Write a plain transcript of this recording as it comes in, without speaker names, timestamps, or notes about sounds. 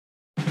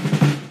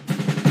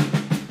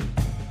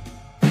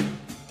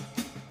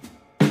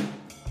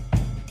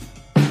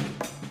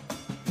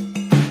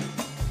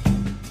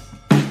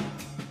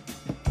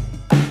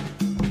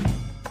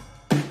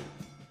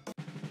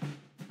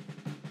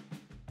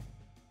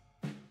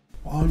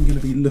I'm going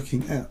to be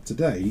looking at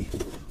today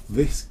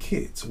this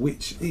kit,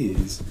 which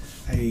is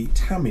a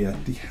Tamiya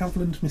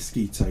DeHavilland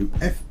Mosquito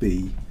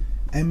FB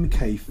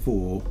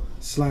Mk.IV/NF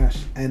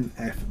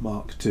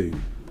Mk.II.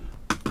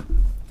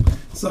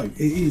 So it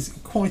is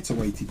quite a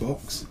weighty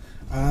box.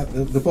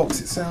 The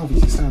box itself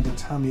is a standard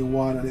Tamiya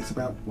one, and it's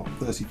about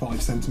 35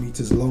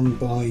 centimeters long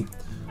by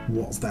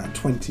what's that,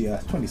 20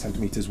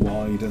 centimeters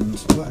wide, and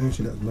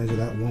actually let's measure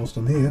that whilst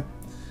I'm here.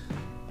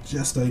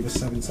 Just over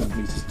 7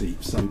 centimeters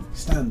deep, so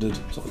standard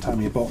sort of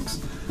Tamiya box.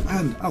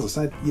 And as I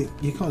said,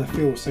 you kind of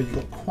feel so you've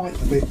got quite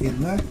a bit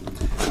in there.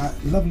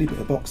 Lovely bit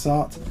of box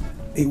art.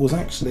 It was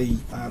actually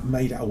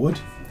made out of wood,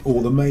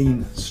 or the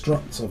main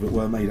struts of it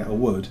were made out of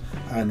wood,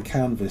 and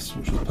canvas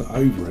which was put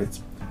over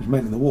it was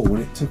made in the wall. When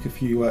it took a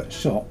few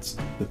shots,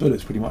 the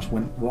bullets pretty much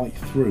went right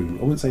through.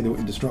 I wouldn't say they were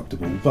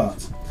indestructible,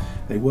 but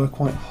they were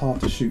quite hard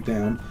to shoot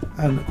down,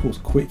 and of course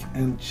quick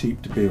and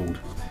cheap to build.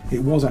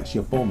 It was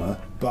actually a bomber,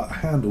 but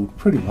handled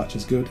pretty much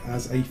as good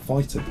as a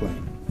fighter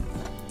plane,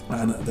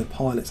 and the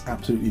pilots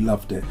absolutely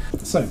loved it.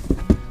 So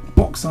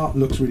box art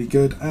looks really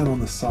good, and on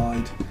the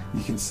side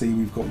you can see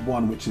we've got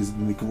one which is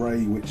in the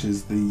grey, which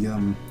is the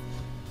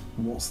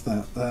what's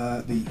that,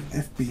 the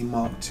FB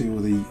Mk.II,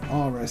 or the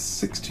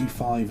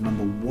RS-625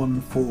 number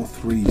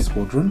 143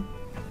 squadron,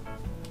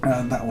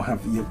 and that will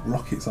have the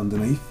rockets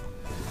underneath.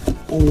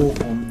 Or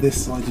on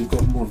this side you've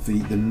got more of the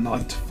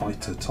night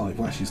fighter type.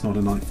 Well, actually it's not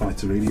a night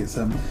fighter really, it's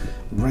a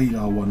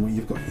radar one, where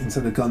you've got,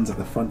 instead of guns at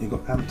the front, you've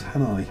got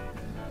antennae,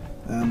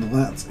 and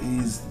that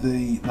is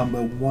the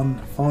number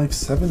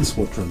 157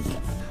 squadron.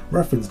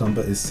 Reference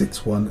number is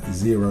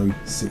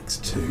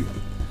 61062,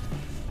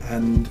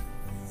 and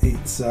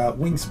it's a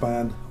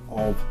wingspan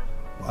of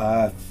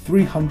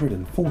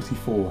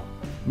 344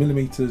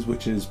 millimeters,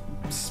 which is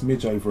a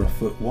smidge over a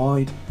foot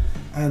wide,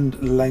 and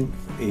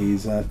length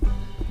is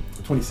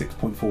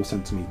 26.4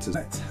 centimeters.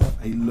 Let's have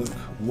a look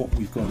what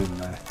we've got in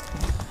there.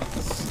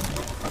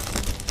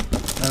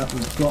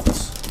 We've got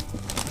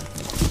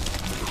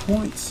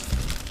quite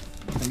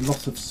a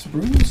lot of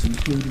sprues,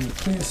 including a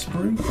clear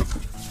sprue,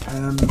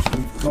 and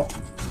we've got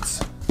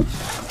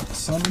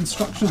some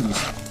instructions.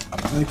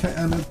 Okay,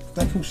 and a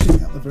decal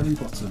sheet at the very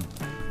bottom.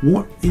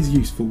 What is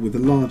useful with the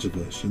larger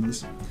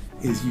versions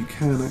is you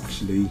can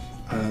actually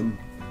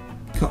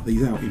cut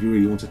these out if you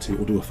really wanted to,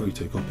 or do a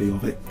photocopy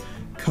of it.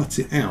 Cut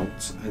it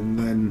out, and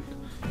then,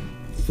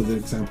 for the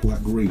example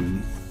that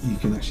green, you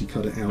can actually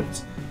cut it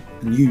out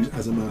and use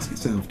as a mask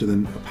itself to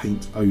then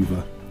paint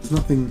over. There's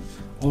nothing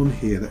on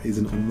here that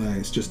isn't on there,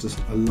 it's just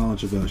a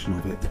larger version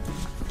of it.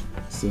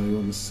 So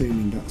I'm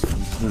assuming that's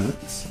from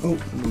that. Oh,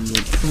 and on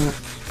the back,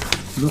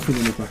 nothing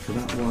on the back of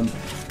that one,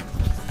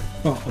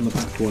 but on the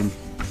back one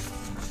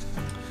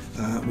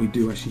we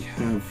do actually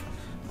have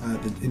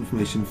the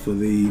information for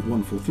the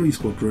 143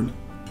 squadron,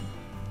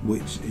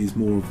 which is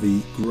more of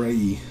the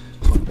grey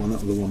type one.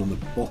 That was the one on the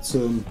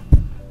bottom,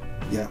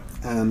 yeah,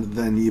 and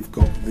then you've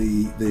got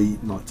the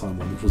nighttime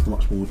one, which was the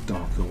much more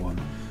darker one.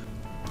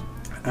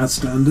 As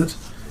standard,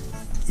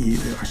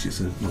 actually it's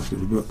a nice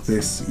little book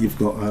this, you've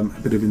got a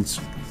bit of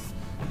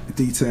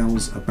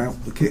details about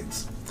the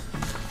kit.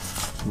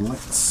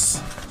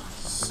 Let's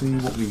see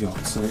what we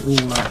got. So it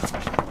all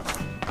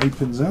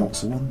opens out,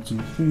 so 1, 2,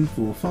 3,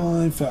 4,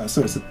 5,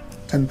 so it's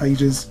 10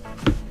 pages.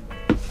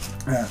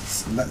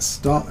 Let's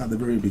start at the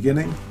very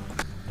beginning.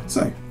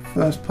 So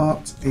first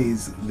part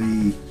is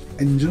the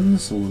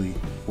engines, or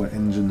where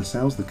engine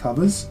cells, the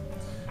covers.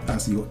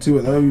 So you've got two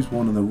of those,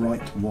 one on the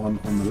right, one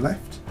on the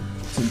left.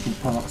 Simple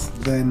parts.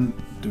 Then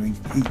doing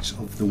each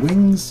of the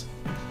wings.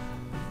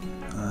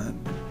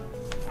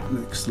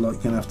 Looks like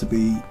you're going to have to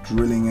be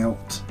drilling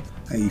out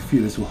a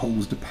few little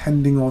holes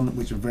depending on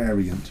which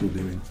variant you're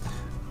doing.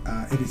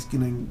 If it's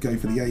going to go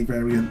for the A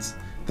variant,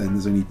 then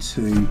there's only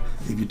two.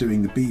 If you're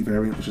doing the B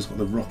variant, which has got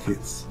the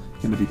rockets,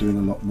 you're going to be doing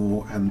a lot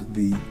more, and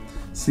the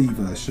C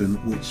version,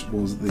 which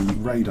was the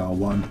radar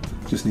one,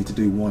 just need to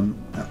do one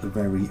at the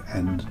very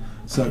end.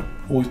 So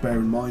always bear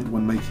in mind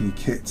when making a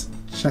kit,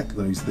 check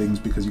those things,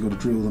 because you've got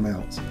to drill them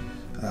out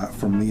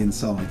from the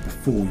inside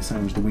before you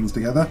sandwich the wings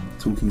together.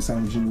 Talking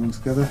sandwiching the wings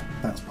together,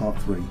 that's part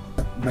 3.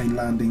 Main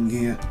landing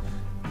gear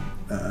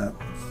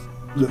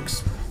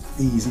looks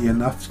easy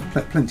enough.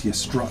 Plenty of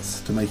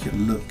struts to make it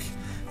look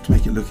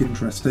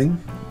interesting.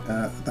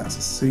 That's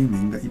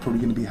assuming that you're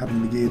probably going to be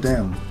having the gear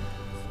down,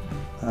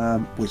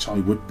 which I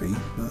would be.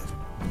 But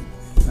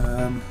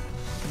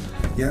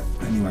yeah.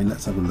 Anyway,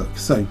 let's have a look.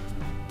 So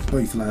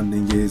both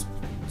landing gears,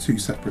 2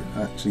 separate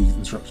actually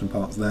instruction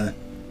parts there.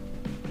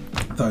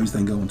 Those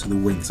then go onto the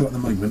wing. So at the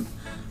moment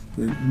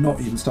we're not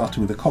even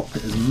starting with the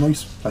cockpit as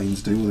most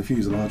planes do, or the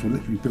fuselage. We're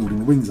literally building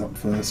the wings up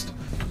first.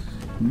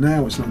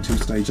 Now it's not until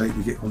stage 8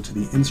 we get onto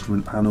the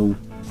instrument panel.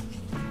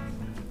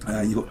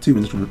 You've got 2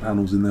 instrument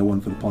panels in there,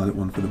 one for the pilot,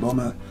 one for the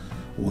bomber,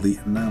 or the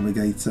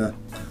navigator.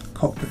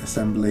 Cockpit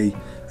assembly,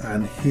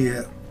 and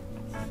here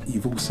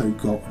you've also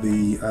got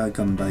the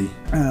gun bay,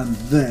 and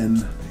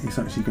then it's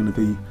actually going to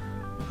be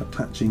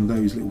attaching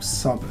those little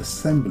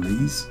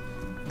sub-assemblies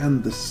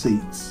and the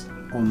seats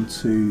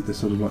onto the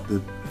sort of like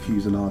the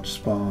fuselage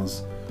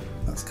spars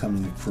that's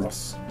coming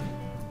across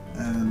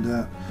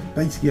and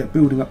basically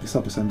building up your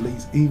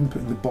sub-assemblies, even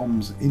putting the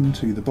bombs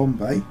into the bomb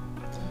bay.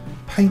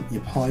 Paint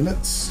your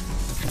pilots.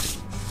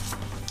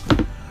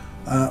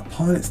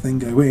 Pilots then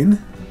go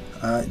in.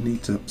 You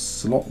need to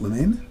slot them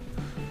in.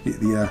 Get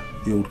the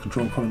old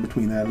control column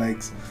between their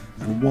legs,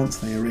 and once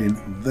they are in,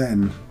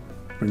 then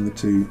bring the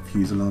two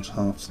fuselage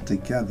halves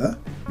together.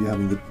 You're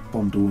having the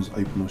bomb doors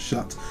open or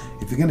shut.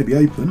 If they're going to be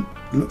open,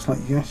 it looks like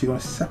you actually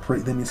got to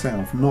separate them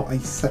yourself, not a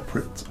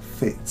separate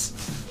fit.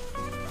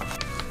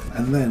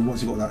 And then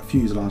once you've got that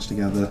fuselage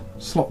together,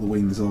 slot the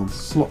wings on,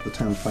 slot the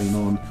tailplane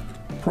on,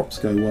 props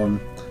go on,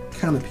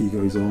 canopy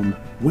goes on,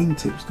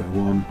 wingtips go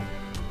on,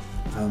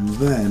 and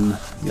then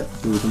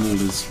build them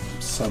all as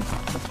sub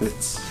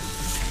bits.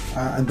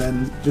 And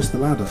then just the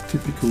ladder.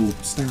 Typical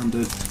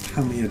standard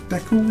Tamiya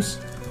decals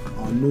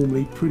are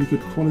normally pretty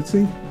good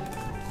quality.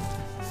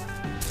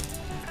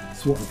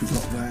 So what have we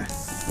got there?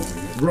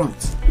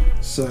 Right,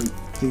 so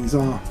these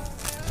are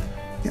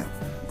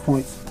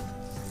quite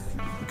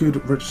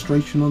good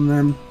registration on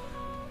them.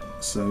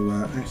 So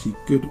actually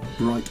good,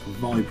 bright,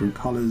 vibrant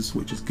colours,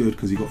 which is good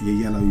because you've got your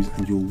yellows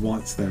and your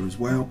whites there as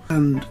well.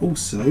 And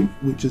also,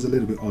 which is a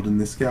little bit odd in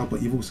this scale,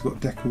 but you've also got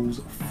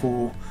decals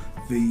for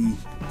the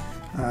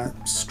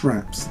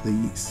straps,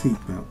 the seat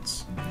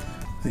belts.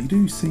 They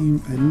do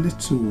seem a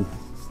little,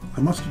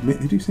 I must admit,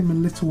 they do seem a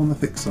little on the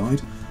thick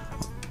side.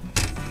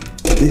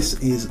 This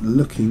is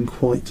looking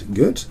quite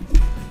good.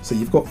 So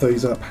you've got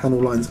those panel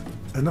lines,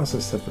 and as I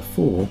said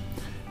before,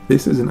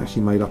 this isn't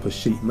actually made up of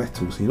sheet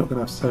metal, so you're not going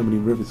to have so many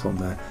rivets on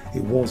there.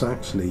 It was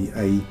actually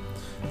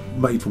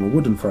made from a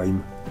wooden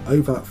frame.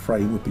 Over that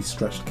frame would be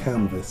stretched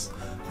canvas,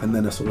 and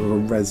then a sort of a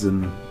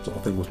resin sort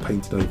of thing was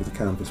painted over the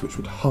canvas, which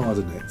would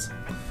harden it.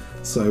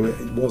 So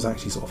it was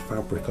actually sort of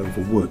fabric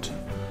over wood.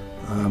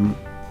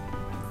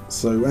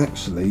 So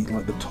actually,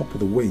 like the top of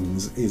the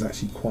wings is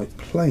actually quite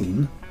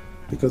plain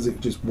because it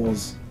just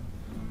was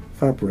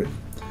fabric.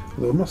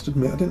 Although I must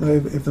admit, I don't know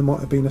if there might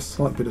have been a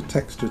slight bit of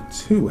texture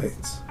to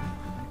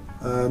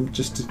it,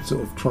 just to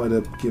sort of try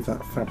to give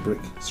that fabric,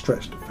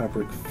 stretched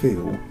fabric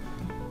feel,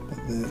 but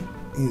there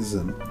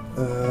isn't.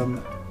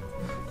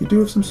 You do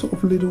have some sort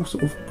of little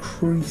sort of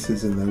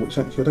creases in there, which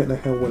actually I don't know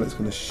how well it's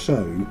going to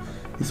show.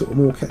 It sort of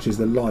more catches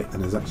the light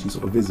than is actually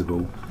sort of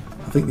visible.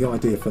 I think the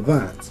idea for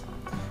that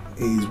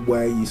is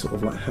where you sort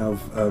of like have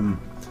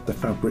the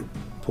fabric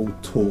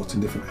pulled taut in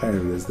different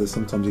areas. There's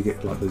sometimes you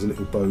get like those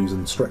little bows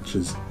and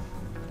stretchers.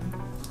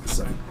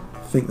 So I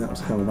think that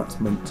was how that's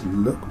meant to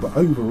look. But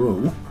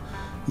overall,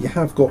 you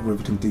have got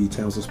riveting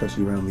details,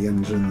 especially around the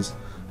engines.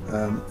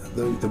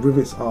 The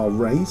rivets are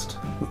raised,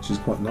 which is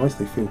quite nice.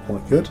 They feel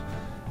quite good,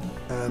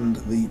 and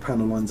the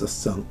panel lines are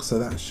sunk, so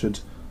that should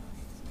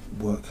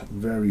work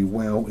very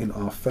well in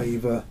our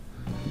favour.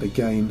 And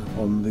again,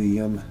 on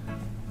the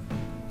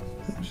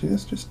actually,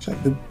 let's just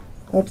check. The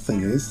odd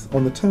thing is,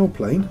 on the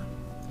tailplane,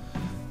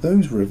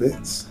 those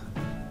rivets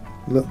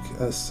look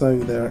as though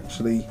they're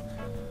actually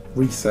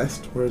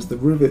recessed, whereas the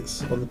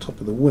rivets on the top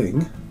of the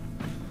wing,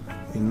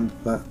 in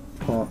that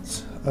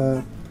part,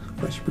 are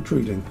actually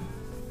protruding.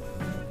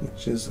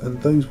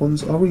 And those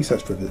ones are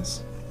recessed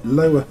rivets.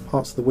 Lower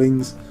parts of the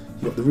wings,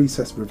 you've got the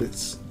recessed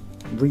rivets,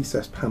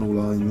 recessed panel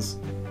lines,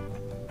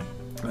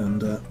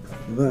 and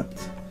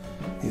that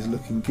is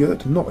looking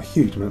good. Not a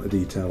huge amount of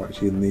detail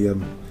actually in the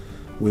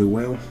wheel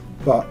well,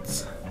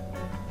 but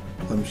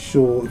I'm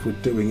sure if we're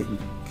doing it, we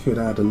could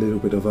add a little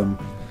bit of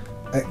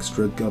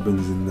extra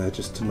gubbins in there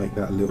just to make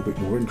that a little bit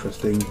more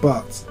interesting.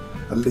 But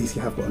at least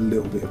you have got a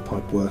little bit of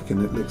pipe work,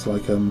 and it looks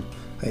like a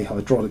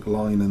hydraulic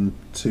line and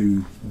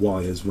two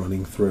wires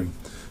running through.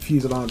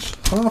 Fuselage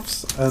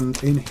halves,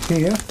 and in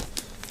here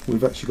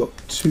we've actually got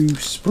two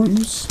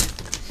sprues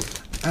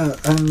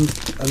and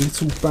a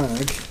little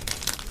bag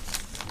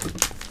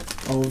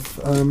of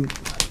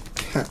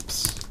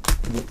caps,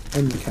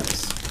 end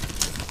caps.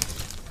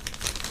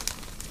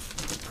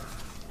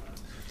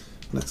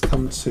 Let's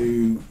come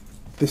to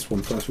this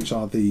one first, which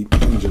are the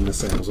engine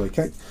nacelles.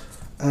 Okay,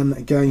 and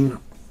again,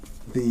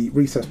 the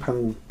recessed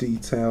panel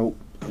detail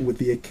with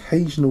the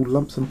occasional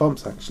lumps and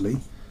bumps actually,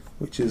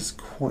 which is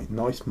quite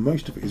nice.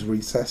 Most of it is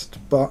recessed,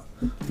 but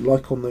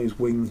like on those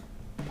wing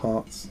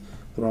parts,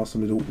 there are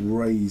some little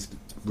raised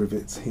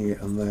rivets here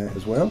and there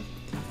as well.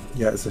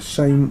 Yeah, it's a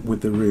shame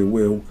with the rear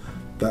wheel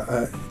that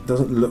it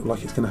doesn't look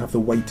like it's going to have the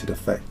weighted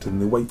effect, and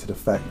the weighted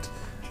effect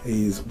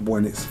is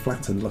when it's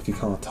flattened like a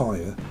car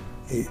tyre,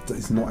 it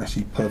is not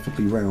actually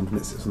perfectly round when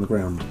it sits on the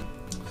ground.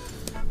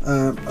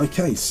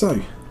 Okay, so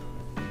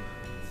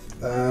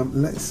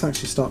let's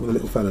actually start with the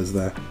little fellas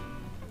there.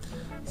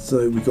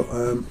 So we've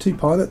got two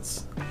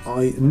pilots.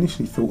 I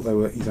initially thought they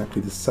were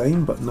exactly the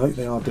same, but no,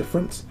 they are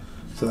different,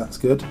 so that's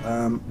good.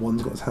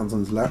 One's got his hands on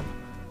his lap,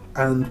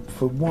 and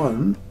for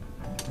one,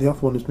 the other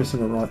one is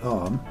missing a right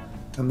arm,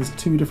 and there's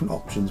two different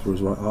options for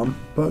his right arm.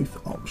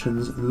 Both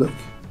options look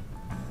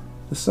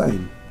the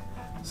same,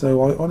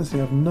 so I honestly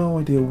have no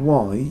idea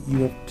why you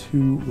have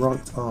two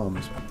right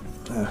arms.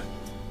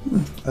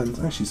 And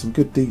actually some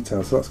good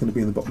detail, so that's going to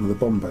be in the bottom of the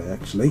bomb bay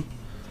actually.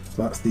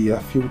 So that's the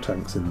fuel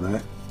tanks in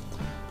there,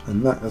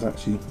 and that is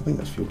actually, I think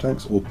that's fuel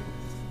tanks, or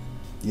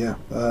yeah,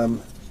 oh,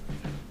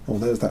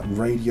 there's that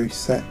radio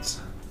set.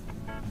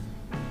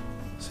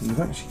 So you've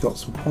actually got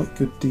some quite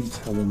good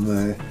detail on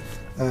there.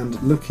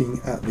 And looking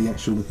at the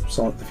actual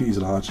side, the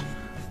fuselage,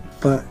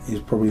 that is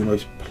probably the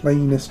most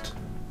plainest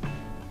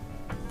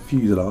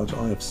fuselage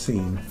I have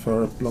seen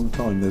for a long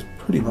time. There's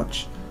pretty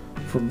much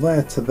from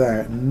there to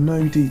there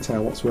no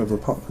detail whatsoever,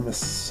 apart from a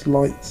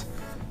slight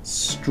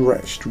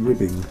stretched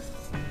ribbing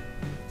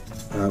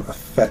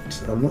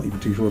effect. I'm not even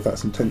too sure if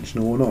that's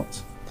intentional or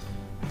not,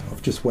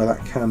 of just where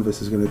that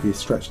canvas is going to be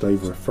stretched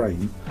over a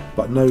frame,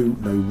 but no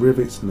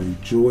rivets, no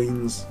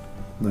joins,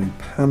 no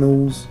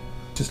panels.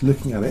 Just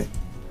looking at it,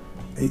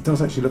 it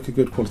does actually look a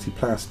good quality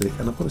plastic,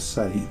 and I've got to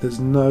say there's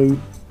no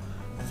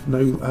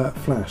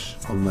flash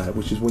on there,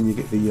 which is when you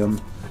get the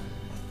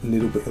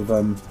little bit of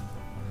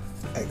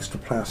extra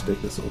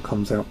plastic that sort of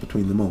comes out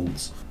between the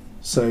moulds.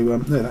 So no,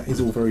 that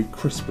is all very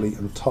crisply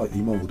and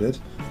tightly moulded,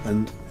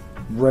 and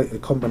a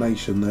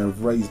combination there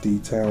of raised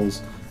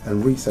details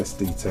and recessed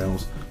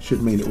details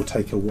should mean it will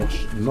take a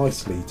wash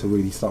nicely to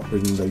really start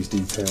bringing those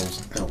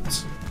details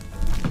out.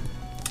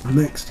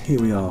 Next,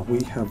 here we are.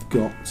 We have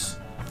got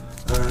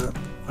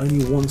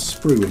only one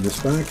sprue in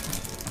this bag.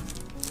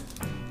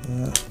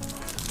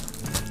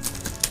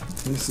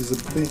 This is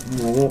a bit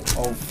more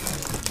of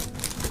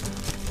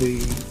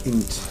the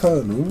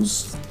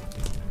internals.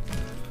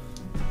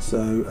 So,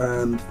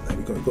 and there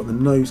we've got the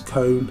nose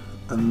cone,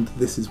 and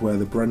this is where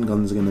the Bren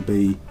guns are going to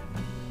be.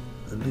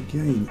 And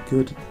again,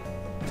 good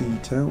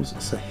details.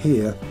 So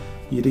here,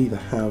 you'd either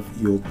have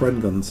your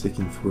Bren gun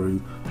sticking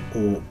through,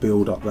 or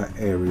build up that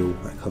aerial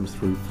that comes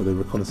through for the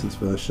reconnaissance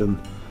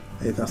version.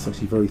 That's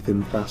actually very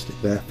thin plastic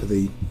there for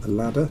the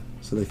ladder,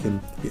 so they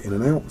can get in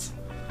and out.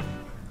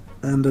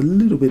 And a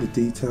little bit of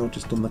detail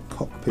just on the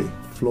cockpit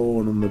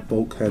floor and on the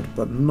bulkhead,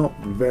 but not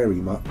very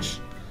much.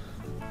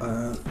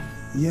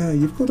 Yeah,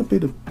 you've got a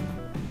bit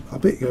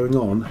going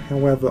on.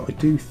 However, I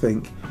do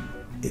think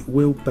it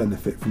will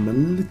benefit from a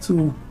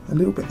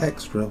little bit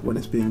extra when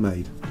it's being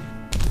made.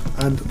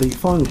 And the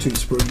final two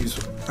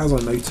sprues, as I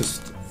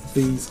noticed,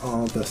 these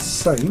are the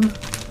same.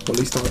 Well, at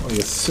least I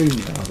assume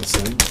they are the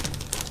same.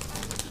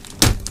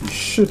 You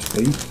should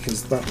be,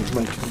 because that would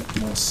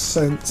make more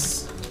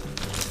sense.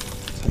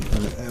 Take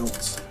that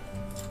out,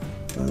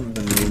 and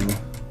then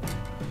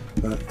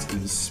that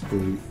is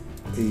sprue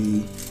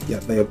E. Yeah,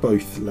 they are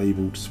both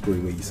labelled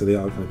sprue E, so they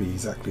are going to be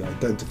exactly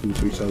identical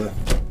to each other.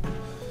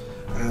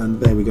 And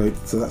there we go.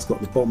 So that's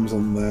got the bombs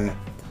on there.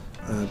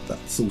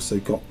 That's also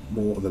got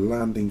more of the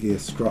landing gear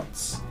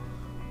struts,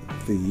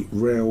 the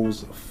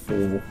rails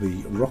for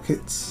the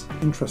rockets.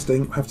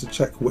 Interesting. I have to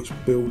check which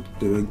build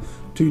doing.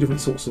 Two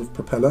different sorts of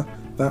propeller.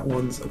 That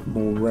one's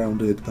more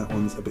rounded. That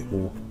one's a bit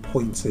more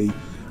pointy.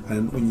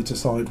 And when you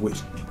decide which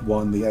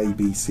one, the A,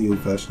 B, C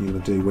version you're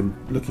going to do, when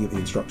looking at the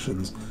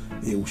instructions,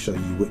 it will show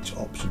you which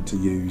option to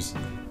use.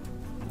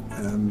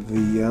 And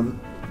the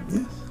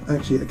yeah,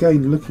 actually,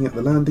 again, looking at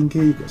the landing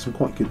gear, you've got some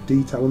quite good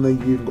detail on there.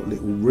 You've even got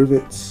little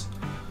rivets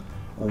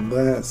on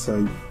there.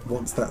 So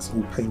once that's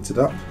all painted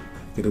up,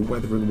 get a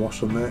weather and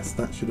wash on there,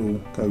 so that should all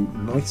go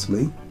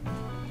nicely.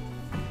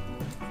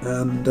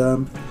 And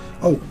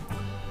oh,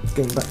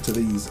 going back to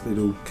these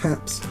little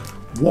caps,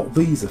 what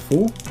these are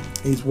for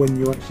is when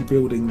you're actually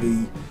building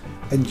the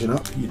engine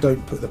up, you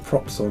don't put the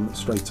props on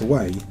straight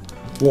away.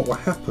 What will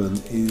happen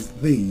is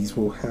these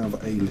will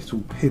have a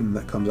little pin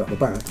that comes out the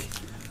back,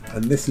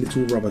 and this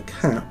little rubber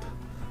cap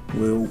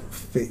will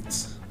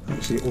fit,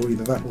 actually, or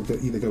either that will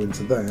go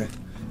into there,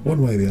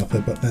 one way or the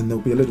other, but then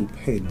there'll be a little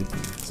pin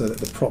so that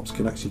the props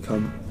can actually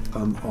come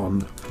on,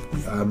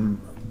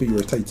 be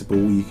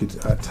rotatable. You could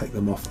take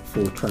them off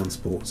for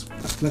transport.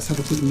 Let's have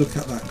a quick look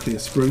at that clear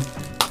sprue.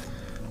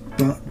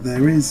 But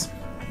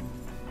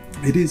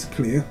it is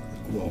clear.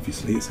 Well,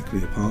 obviously it's a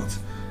clear part,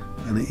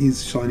 and it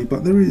is shiny,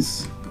 but there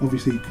is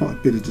obviously quite a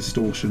bit of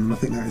distortion, and I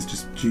think that is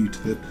just due to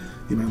the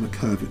amount of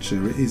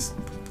curvature. It is,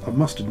 I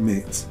must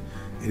admit,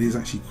 it is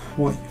actually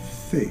quite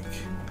thick,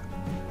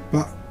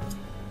 but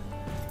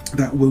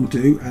that will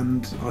do.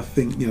 And I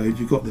think, you know, if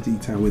you've got the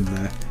detail in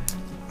there,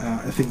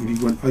 I think if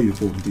you went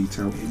overboard in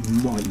detail, it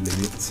might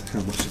limit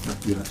how much of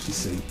that you'd actually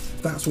see.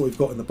 That's what we've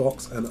got in the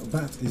box, and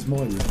that is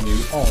my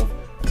review of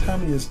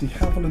Tamiya's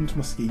DeHavilland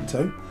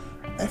Mosquito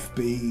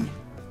FB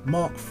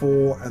Mark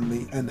IV and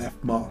the NF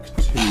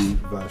Mk.II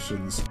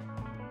versions.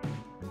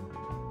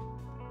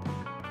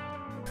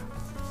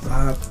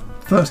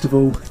 First of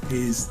all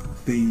is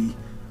the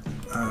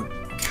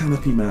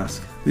Canopy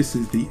Mask. This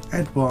is the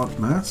Eduard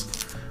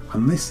mask,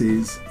 and this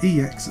is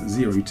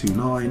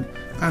EX029,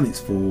 and it's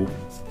for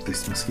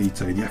this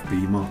Mosquito, the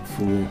FB Mark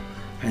IV,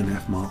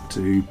 NF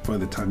Mk.II, by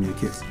the Tamiya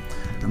kits.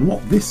 And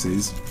what this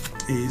is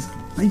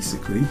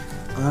basically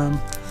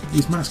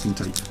is masking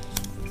tape.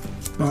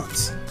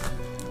 But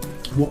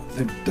what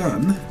they've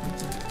done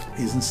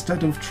is,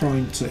 instead of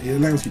trying to, it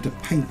allows you to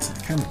paint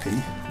the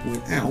canopy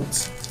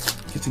without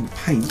getting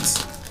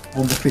paint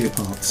on the clear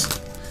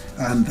parts.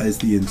 And there's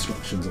the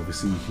instructions,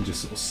 obviously you can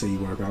just sort of see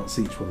whereabouts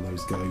each one of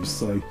those goes.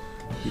 So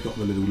you've got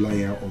the little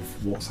layout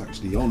of what's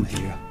actually on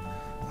here.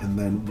 and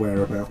then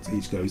whereabouts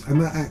each goes,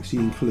 and that actually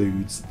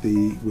includes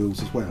the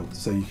wheels as well.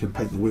 So you can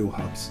paint the wheel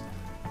hubs,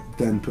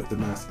 then put the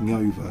masking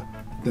over,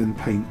 then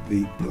paint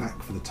the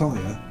black for the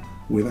tyre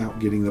without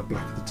getting the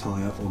black of the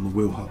tyre on the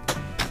wheel hub.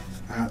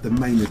 The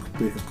main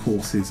bit of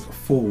course is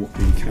for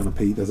the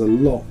canopy. There's a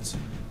lot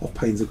of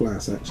panes of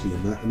glass actually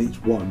in that, and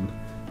each one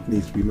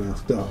needs to be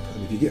masked up,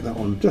 and if you get that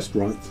on just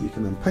right, you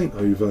can then paint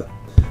over,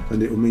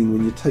 and it will mean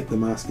when you take the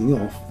masking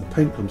off, the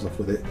paint comes off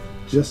with it,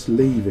 just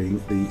leaving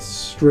the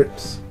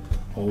strips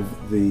of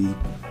the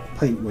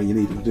paint where you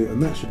need it to do it,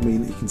 and that should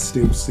mean that you can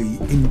still see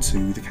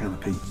into the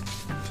canopy.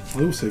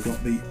 I also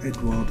got the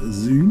Eduard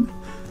Zoom,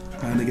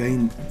 and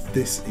again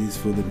this is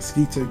for the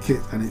Mosquito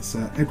kit, and it's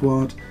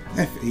Eduard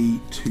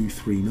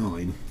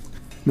FE239.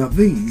 Now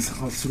these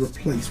are to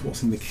replace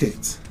what's in the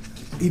kit.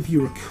 If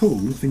you recall,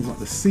 things like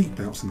the seat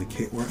belts in the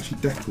kit were actually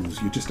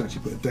decals. You just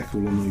actually put a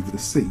decal on over the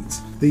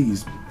seats.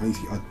 These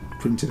basically I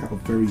printed out of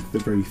very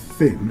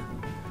thin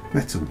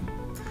metal,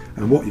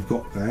 and what you've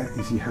got there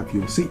is you have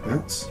your seat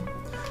belts,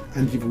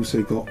 and you've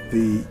also got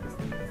the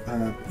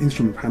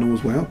instrument panel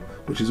as well,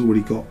 which has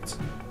already got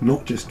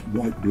not just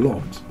white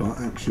blobs but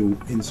actual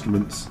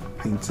instruments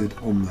painted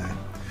on there.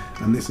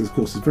 And this of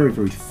course is very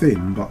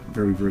thin but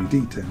very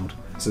detailed.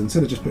 So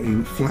instead of just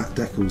putting flat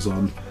decals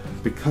on,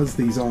 because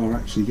these are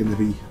actually going to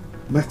be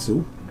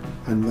metal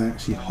and they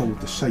actually hold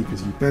the shape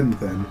as you bend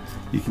them,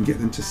 you can get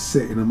them to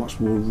sit in a much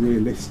more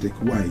realistic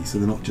way, so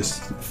they're not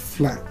just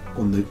flat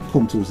on the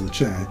contours of the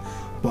chair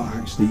but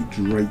actually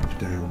draped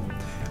down.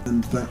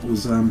 And that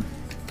was a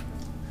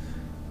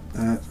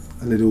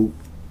little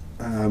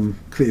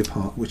clear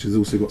part which has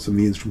also got some of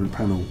the instrument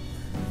panel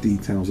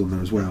details on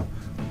there as well.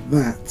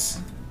 That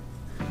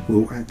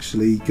will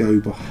actually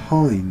go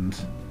behind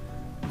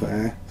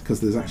there because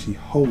there's actually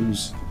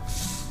holes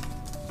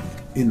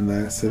in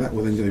there, so that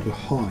will then go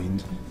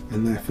behind,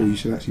 and therefore you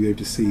should actually be able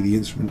to see the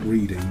instrument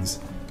readings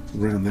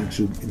around the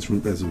actual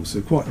instrument bezel, so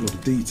quite a lot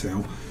of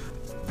detail.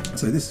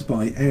 So this is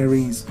by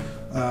Aries,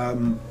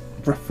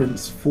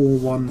 reference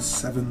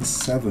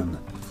 4177.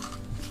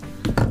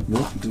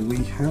 What do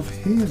we have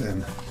here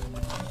then?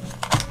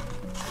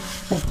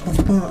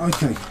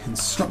 Okay,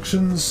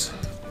 instructions.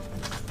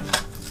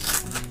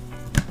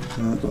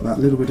 Got that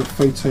little bit of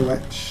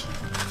Photoetch.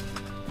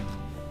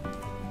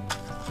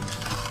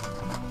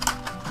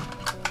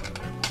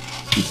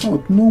 It's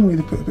odd, normally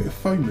they put a bit of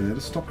foam in there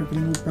to stop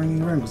everything all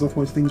banging around, because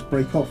otherwise things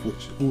break off,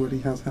 which already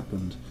has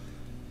happened.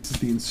 This is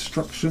the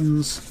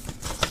instructions,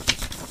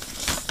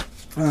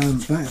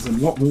 and that is a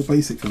lot more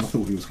basic than I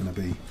thought it was going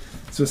to be.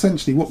 So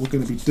essentially what we're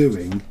going to be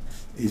doing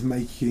is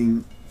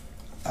making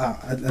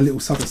a little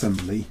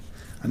sub-assembly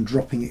and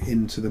dropping it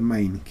into the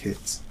main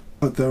kit.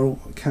 But they're all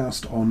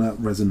cast on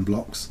resin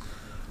blocks.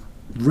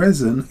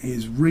 Resin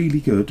is really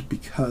good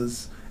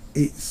because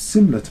it's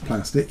similar to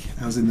plastic,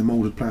 as in the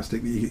moulded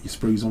plastic that you get your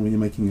sprues on when you're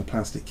making a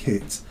plastic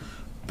kit,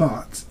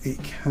 but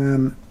it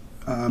can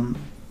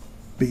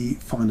be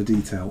finer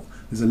detail.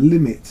 There's a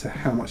limit to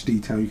how much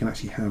detail you can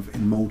actually have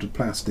in moulded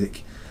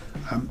plastic.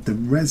 The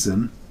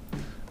resin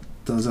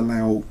does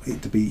allow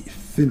it to be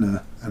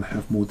thinner and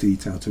have more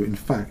detail to it. In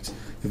fact,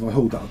 if I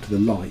hold that up to the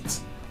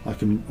light, I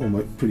can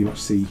almost pretty much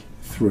see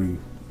through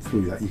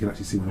that. You can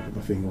actually see when I put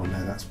my finger on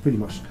there, that's pretty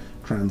much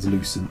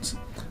translucent.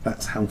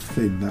 That's how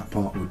thin that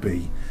part would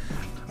be.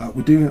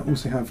 We do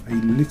also have a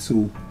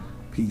little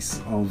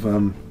piece of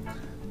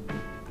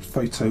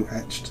photo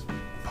etched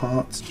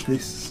part.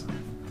 This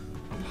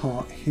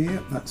part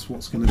here, that's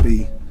what's going to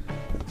be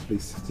actually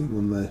sitting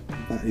on there.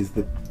 That is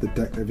the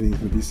deck everything's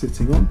going to be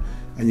sitting on,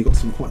 and you've got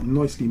some quite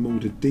nicely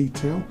moulded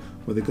detail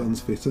where the guns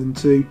fit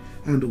into,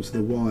 and also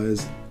the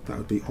wires that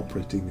would be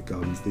operating the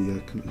guns,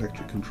 the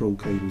electric control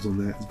cables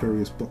on there,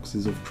 various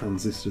boxes of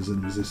transistors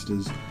and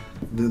resistors.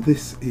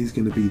 This is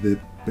going to be the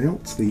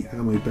belts, the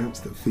ammo belts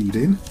that feed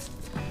in,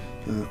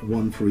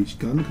 one for each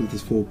gun because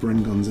there's 4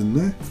 Bren guns in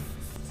there,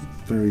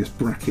 various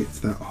brackets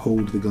that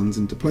hold the guns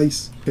into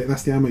place. Okay,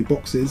 that's the ammo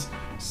boxes,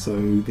 so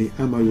the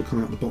ammo will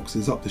come out the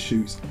boxes, up the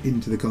chutes,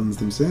 into the guns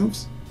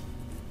themselves.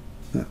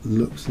 That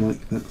looks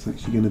like that's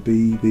actually going to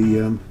be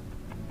the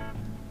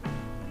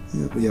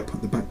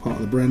the back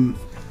part of the Bren.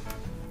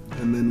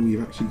 And then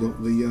we've actually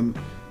got the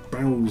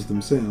barrels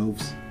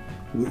themselves,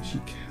 which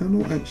you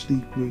cannot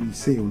actually really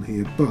see on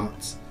here,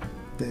 but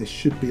there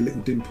should be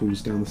little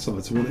dimples down the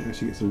side, so when it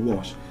actually gets a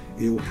wash,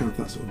 it will have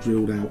that sort of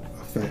drilled out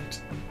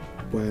effect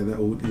where that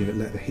will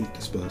let the heat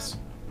disperse.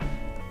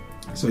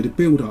 So to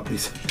build up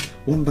is,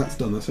 once that's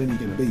done, that's only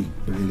going to be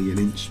barely 1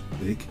 inch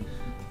big,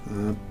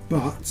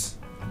 but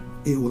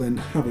it will then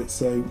have it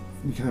so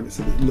we can have it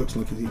so that it looks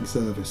like it's being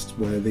serviced,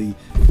 where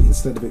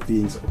instead of it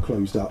being sort of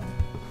closed up,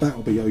 that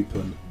will be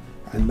open,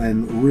 and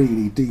then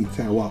really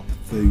detail up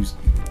those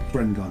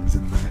Bren guns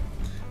in there.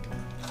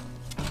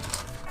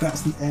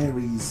 That's the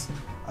Aries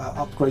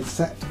upgrade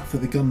set for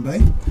the gun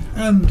bay,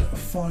 and a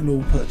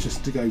final purchase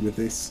to go with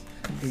this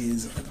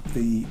is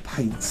the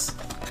paints,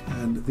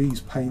 and these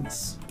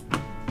paints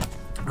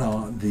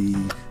are the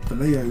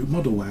Vallejo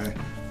Model Air.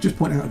 Just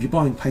point out, if you're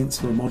buying paints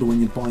for a model and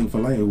you're buying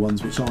Vallejo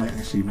ones, which I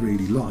actually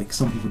really like,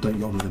 some people don't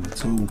get on with them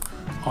at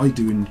all. I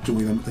do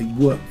enjoy them. They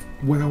work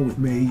well with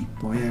me,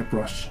 my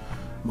airbrush,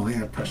 my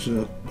air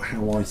pressure,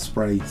 how I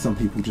spray. Some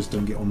people just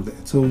don't get on with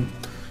it at all.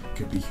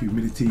 Could be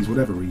humidities,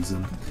 whatever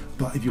reason.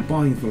 But if you're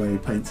buying Vallejo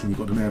paints and you've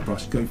got an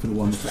airbrush, go for the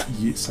ones that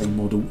say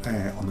Model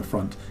Air on the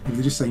front. If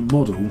they just say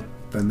Model,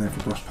 then they're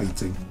for brush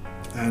painting.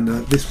 And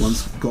this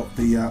one's got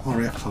the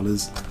RAF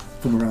colours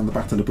from around the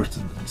Battle of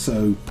Britain.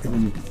 So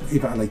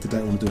if at a later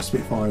date I want to do a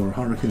Spitfire or a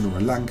Hurricane or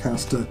a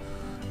Lancaster,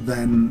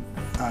 then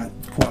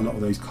quite a lot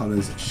of those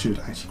colours should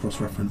actually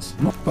cross-reference.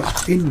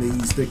 But in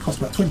these, they cost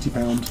about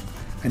 £20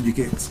 and you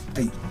get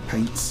 8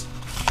 paints.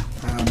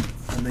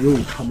 And they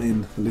all come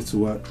in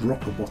little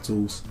dropper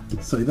bottles.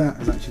 So that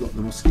has actually got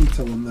the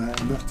Mosquito on there,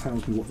 and that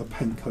tells me what the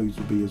paint codes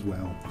will be as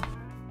well.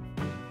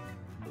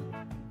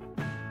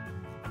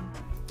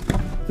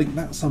 I think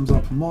that sums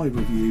up my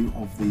review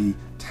of the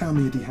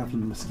Tamiya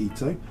DeHavilland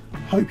Mosquito.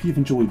 Hope you've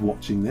enjoyed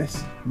watching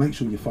this. Make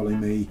sure you follow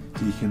me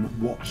so you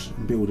can watch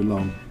and build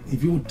along.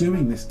 If you're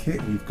doing this kit,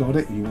 you've got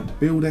it, you want to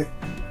build it,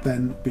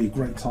 then it'd be a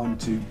great time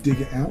to dig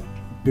it out,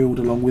 build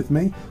along with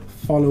me,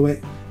 follow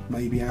it,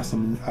 maybe ask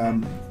some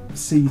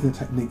see the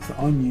techniques that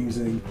I'm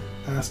using,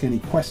 ask any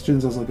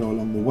questions as I go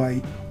along the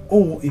way,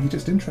 or if you're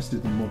just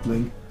interested in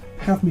modelling,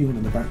 have me on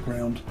in the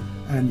background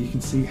and you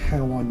can see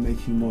how I'm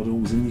making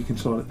models, and you can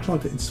try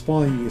to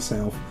inspire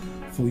yourself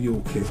for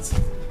your kit.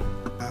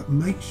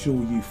 Make sure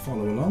you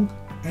follow along.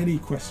 Any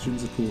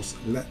questions, of course,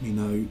 let me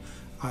know.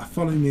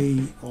 Follow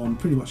me on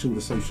pretty much all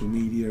the social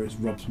media. It's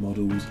Rob's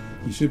Models.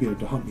 You should be able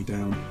to hunt me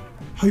down.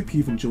 Hope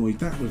you've enjoyed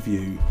that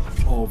review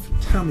of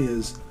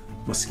Tamiya's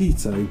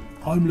Mosquito.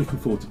 I'm looking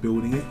forward to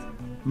building it.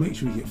 Make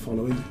sure you get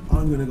following.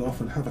 I'm going to go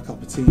off and have a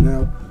cup of tea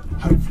now.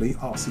 Hopefully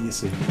I'll see you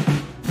soon.